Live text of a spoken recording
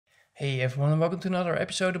Hey everyone, and welcome to another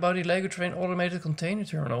episode about the LEGO Train Automated Container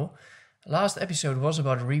Terminal. Last episode was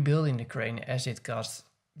about rebuilding the crane as it got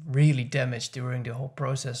really damaged during the whole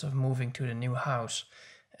process of moving to the new house.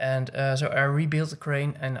 And so I rebuilt the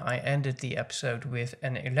crane and I ended the episode with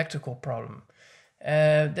an electrical problem.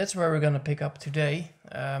 That's where we're going to pick up today.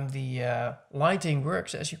 The lighting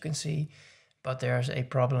works, as you can see, but there's a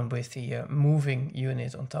problem with the moving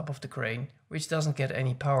unit on top of the crane, which doesn't get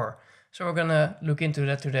any power. So we're gonna look into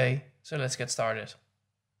that today, so let's get started.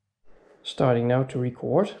 Starting now to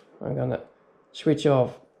record, I'm gonna switch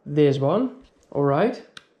off this one, alright.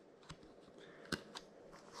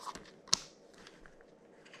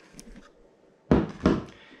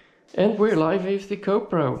 And we're live with the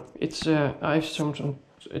GoPro. It's I have some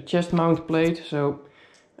chest mount plate, so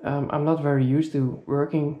I'm not very used to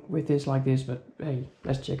working with this like this, but hey,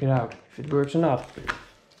 let's check it out, if it works or not.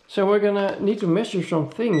 So we're gonna need to measure some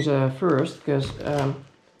things first, because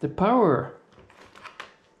the power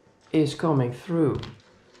is coming through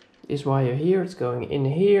this wire here. It's going in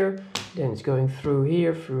here, then it's going through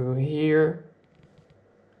here,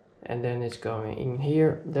 and then it's going in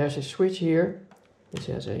here. There's a switch here, which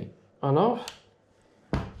has a on-off,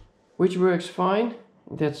 which works fine.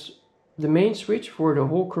 That's the main switch for the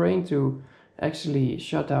whole crane to actually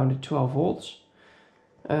shut down the 12 volts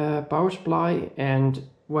power supply. And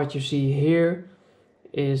what you see here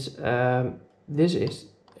is this is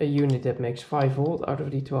a unit that makes 5 volt out of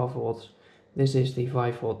the 12 volts. This is the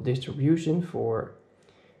 5 volt distribution for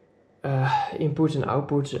inputs and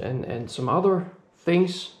outputs and some other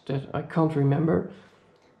things that I can't remember.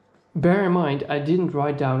 Bear in mind, I didn't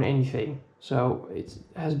write down anything, so it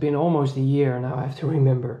has been almost a year now. I have to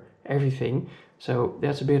remember everything, so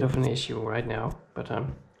that's a bit of an issue right now, but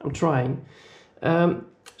I'm trying.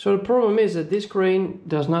 So the problem is that this crane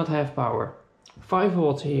does not have power. 5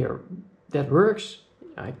 volts here, that works.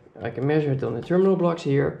 I can measure it on the terminal blocks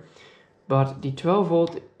here, but the 12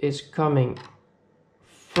 volt is coming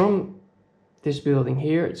from this building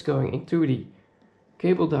here. It's going into the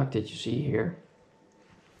cable duct that you see here.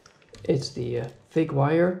 It's the thick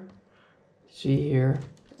wire you see here,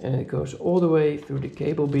 and it goes all the way through the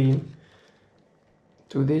cable beam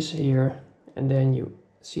to this here, and then you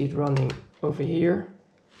see it running over here,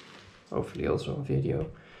 hopefully also on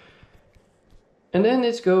video, and then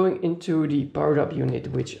it's going into the powered up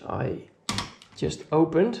unit, which I just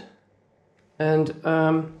opened. And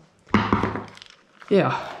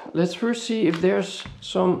yeah, let's first see if there's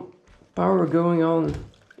some power going on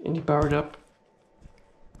in the powered up.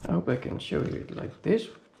 I hope I can show you it like this.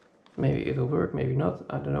 Maybe it'll work, maybe not.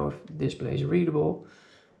 I don't know if the display is readable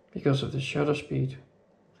because of the shutter speed.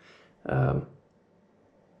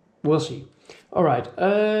 We'll see. Alright,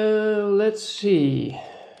 let's see.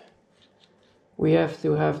 We have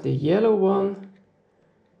to have the yellow one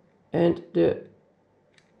and the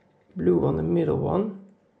blue one, the middle one,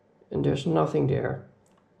 and there's nothing there.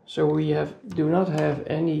 So we do not have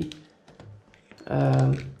any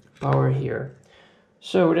power here.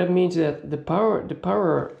 So that means that the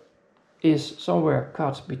power is somewhere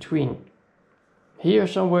cut between here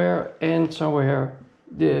somewhere and somewhere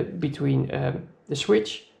between the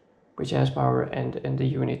switch, which has power, and the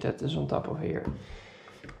unit that is on top of here.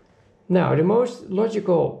 Now the most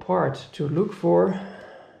logical part to look for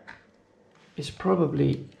is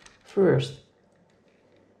probably first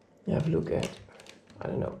have a look at, I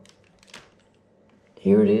don't know,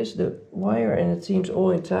 here it is, the wire, and it seems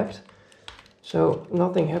all intact. So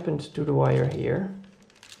nothing happened to the wire here.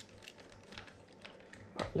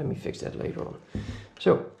 Let me fix that later on.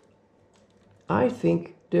 So I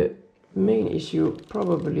think the main issue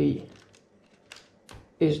probably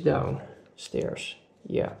is downstairs.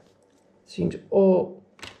 Yeah, seems all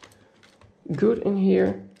good in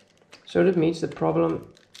here. So that means the problem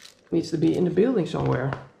needs to be in the building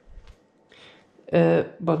somewhere.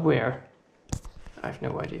 But where? I have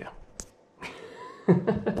no idea.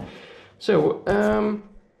 So,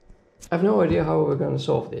 I have no idea how we're going to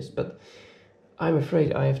solve this, but I'm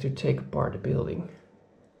afraid I have to take apart the building,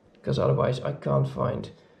 because otherwise I can't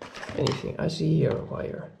find anything. I see here a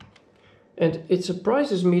wire. And it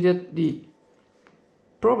surprises me that the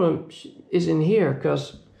problem is in here,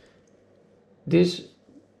 because this,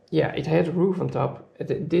 yeah, it had a roof on top,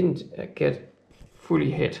 and it didn't get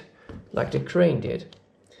fully hit like the crane did.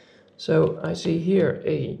 So I see here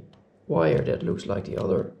a wire that looks like the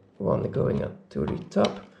other one going up to the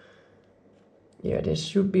top. Yeah, this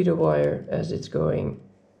should be the wire, as it's going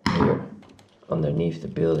here underneath the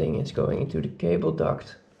building. It's going into the cable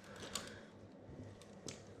duct,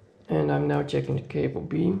 and I'm now checking the cable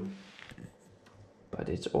beam, but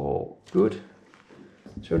it's all good.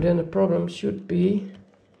 So then the problem should be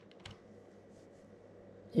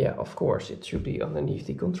yeah, of course, it should be underneath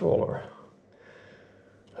the controller.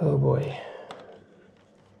 Oh boy.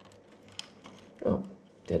 Oh,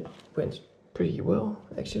 that went pretty well,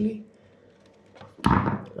 actually.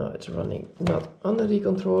 It's running not under the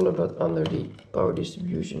controller, but under the power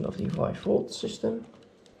distribution of the 5-volt system.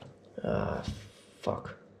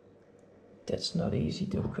 Fuck. That's not easy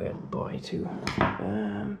to get by too.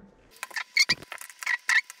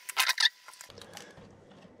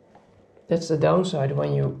 That's the downside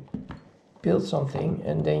when you build something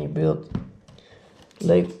and then you build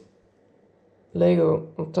Lego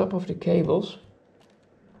on top of the cables.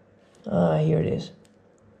 Here it is.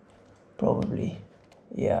 Probably.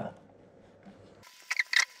 Yeah.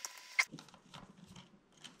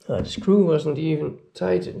 The screw wasn't even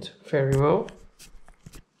tightened very well.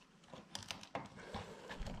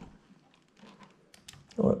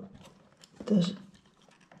 Or does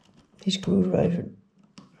the screwdriver?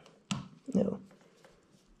 No.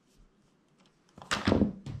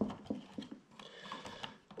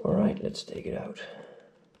 Alright, let's take it out.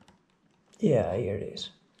 Yeah, here it is.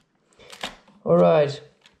 Alright,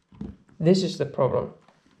 this is the problem.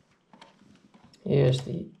 Here's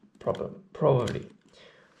the problem, probably.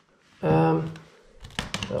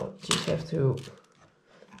 Well, just have to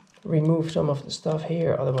remove some of the stuff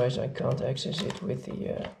here, otherwise I can't access it with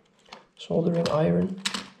the soldering iron.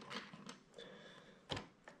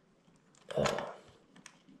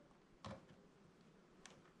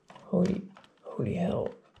 Holy hell,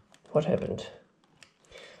 what happened?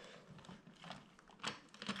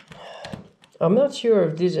 I'm not sure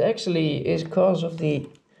if this actually is cause of the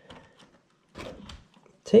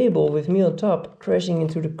table with me on top crashing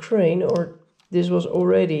into the crane, or this was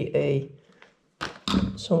already a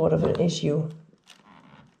somewhat of an issue.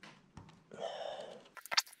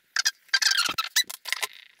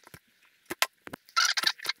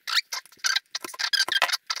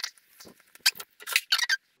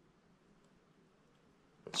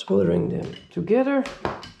 Soldering them together.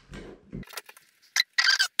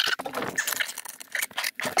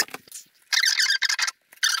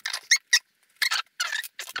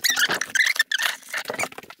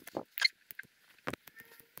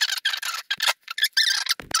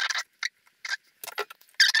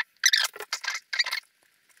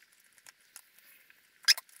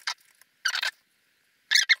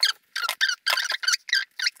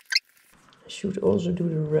 Should also do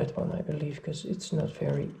the red one, I believe, because it's not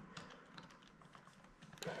very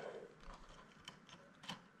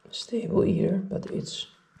stable either, but it's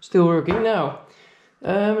still working now.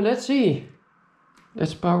 Let's see.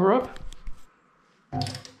 Let's power up.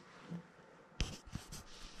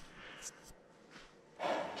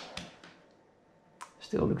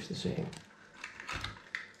 Still looks the same.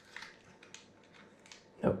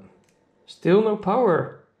 No. Still no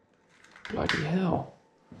power. Bloody hell.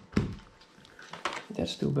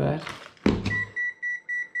 That's too bad.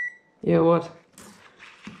 Yeah, what?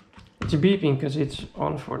 It's beeping because it's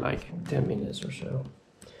on for like 10 minutes or so.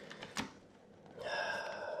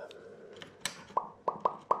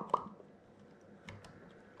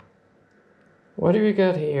 What do we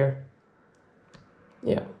got here?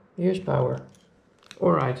 Yeah, here's power.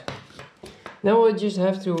 Alright. Now I just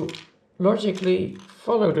have to logically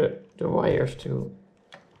follow the wires to.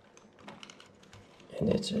 And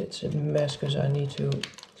it's a mess because I need to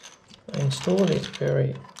install it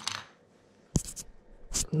very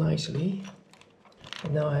nicely.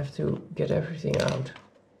 And now I have to get everything out.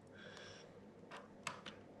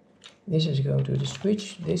 This is going to the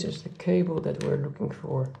switch. This is the cable that we're looking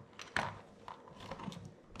for.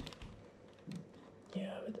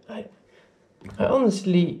 Yeah, but I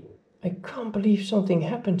honestly, I can't believe something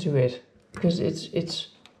happened to it, because it's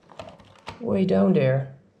way down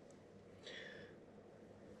there.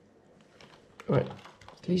 Right,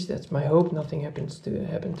 at least that's my hope. Nothing happens to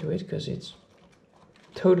happen to it, because it's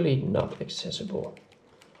totally not accessible.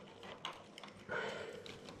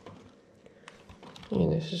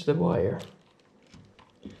 And this is the wire.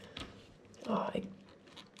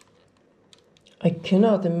 I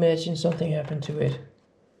cannot imagine something happened to it.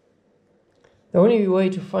 The only way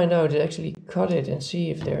to find out is actually cut it and see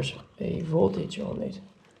if there's a voltage on it.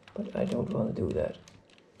 But I don't want to do that.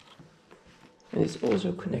 And it's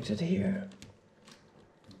also connected here.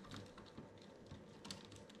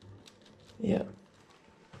 Yeah.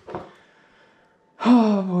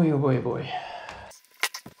 Oh boy, oh boy, oh boy.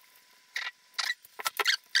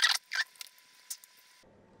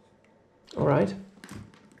 All right.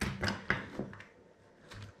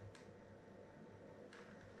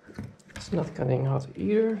 It's not getting hot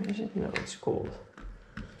either, is it? No, it's cold.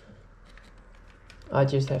 I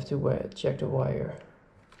just have to check the wire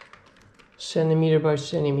centimeter by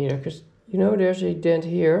centimeter, because you know there's a dent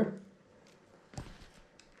here. I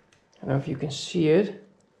don't know if you can see it.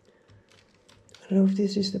 I don't know if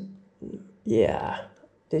this is the... Yeah,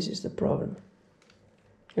 this is the problem.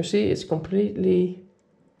 You see, it's completely...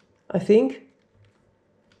 I think...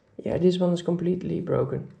 Yeah, this one is completely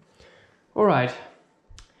broken. Alright.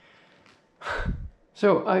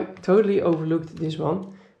 So I totally overlooked this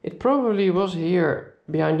one. It probably was here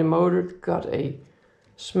behind the motor, got a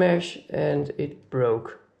smash and it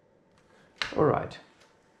broke. Alright.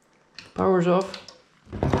 Power's off.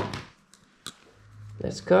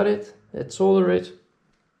 Let's cut it. Let's solder it.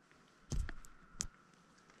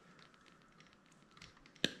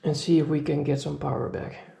 And see if we can get some power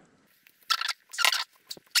back.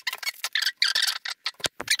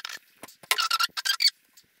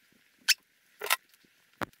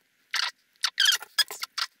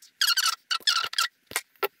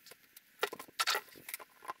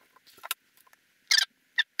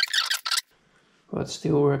 Well, it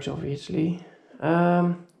still works obviously.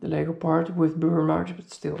 The Lego part with burr marks,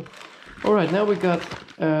 but still. Alright, now we got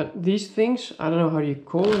these things. I don't know how you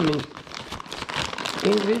call them in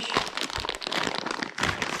English.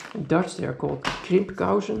 In Dutch they are called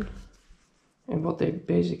krimpkousen. And what they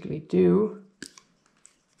basically do,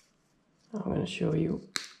 I'm going to show you.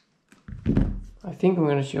 I think I'm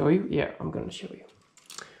going to show you. Yeah, I'm going to show you.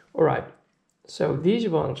 Alright, so these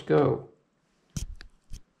ones go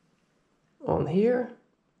on here.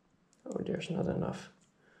 Oh, there's not enough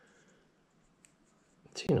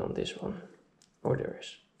tin on this one. Oh, there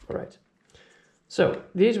is. Alright. So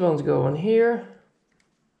these ones go on here.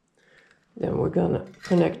 Then we're gonna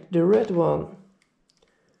connect the red one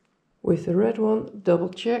with the red one. Double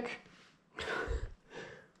check.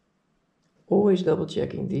 Always double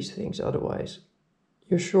checking these things, otherwise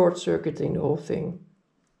you're short circuiting the whole thing.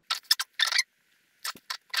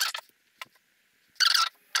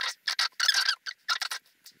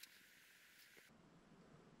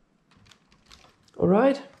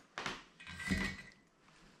 Alright,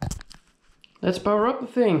 let's power up the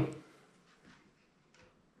thing.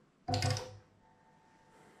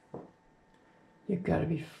 You gotta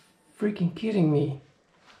be freaking kidding me.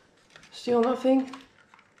 Still nothing?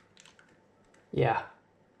 Yeah.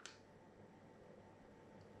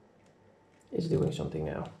 It's doing something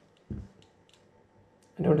now.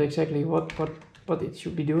 I don't know exactly what it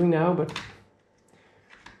should be doing now, but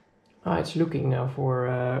it's looking now for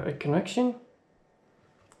a connection,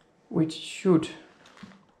 which should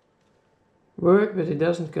work, but it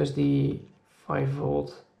doesn't because the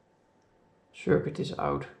 5-volt circuit is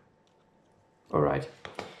out. Alright,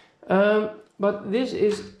 but this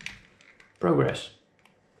is progress,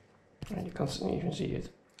 and you can't even see it.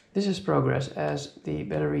 This is progress as the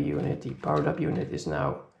battery unit, the powered up unit, is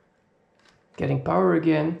now getting power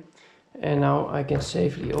again, and now I can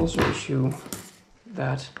safely also assume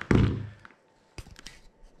that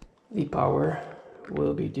the power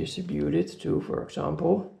will be distributed to, for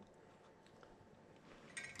example,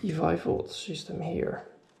 the 5-volt system here.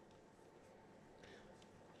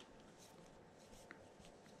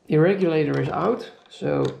 The regulator is out,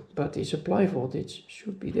 but the supply voltage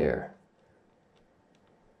should be there.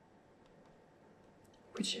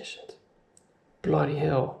 Which isn't. Bloody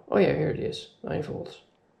hell. Oh yeah, here it is. 9 volts.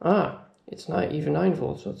 Ah, it's not even 9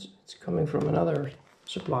 volts, so it's coming from another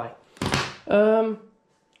supply.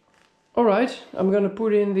 Alright, I'm gonna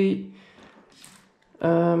put in the...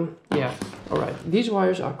 yeah, alright. These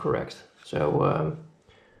wires are correct. So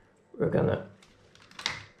we're gonna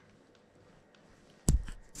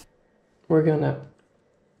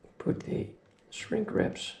put the shrink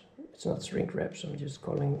wraps. It's not shrink wraps, I'm just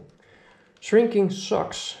calling shrinking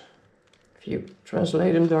socks, if you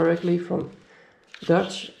translate them directly from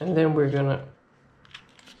Dutch. And then we're gonna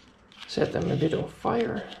set them a bit on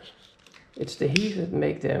fire. It's the heat that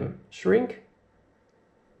makes them shrink,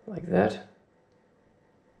 like that.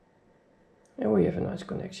 And we have a nice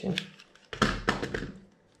connection.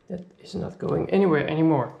 That is not going anywhere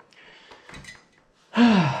anymore.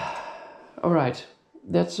 Alright,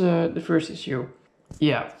 that's the first issue.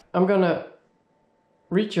 Yeah, I'm gonna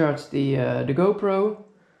recharge the GoPro,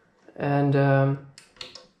 and I'm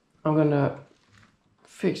gonna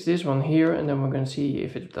fix this one here, and then we're gonna see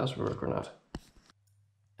if it does work or not.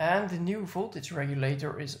 And the new voltage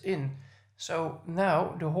regulator is in, so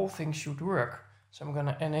now the whole thing should work. So I'm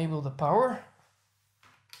gonna enable the power,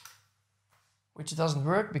 which doesn't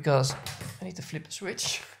work because I need to flip the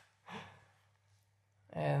switch.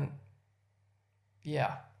 And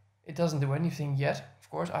yeah, it doesn't do anything yet, of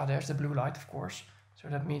course. There's the blue light, of course. So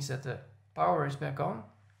that means that the power is back on,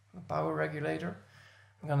 the power regulator.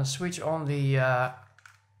 I'm gonna switch on the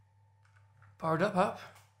Powered up.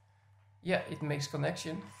 Yeah, it makes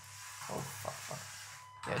connection. Oh, fuck.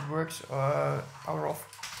 Yeah, it works. Power off.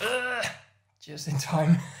 Just in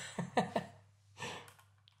time.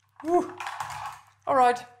 Woo.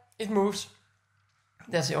 Alright, it moves.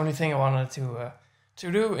 That's the only thing I wanted to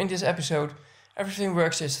do in this episode. Everything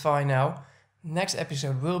works just fine now. Next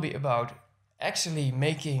episode will be about actually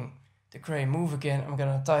making the crane move again. I'm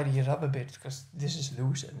gonna tidy it up a bit because this is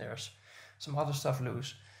loose and there's some other stuff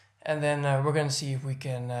loose. And then we're gonna see if we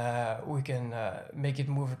can make it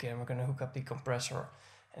move again. We're gonna hook up the compressor,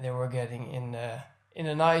 and then we're getting in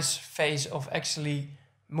a nice phase of actually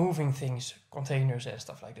moving things, containers and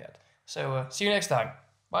stuff like that. So see you next time.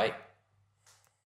 Bye.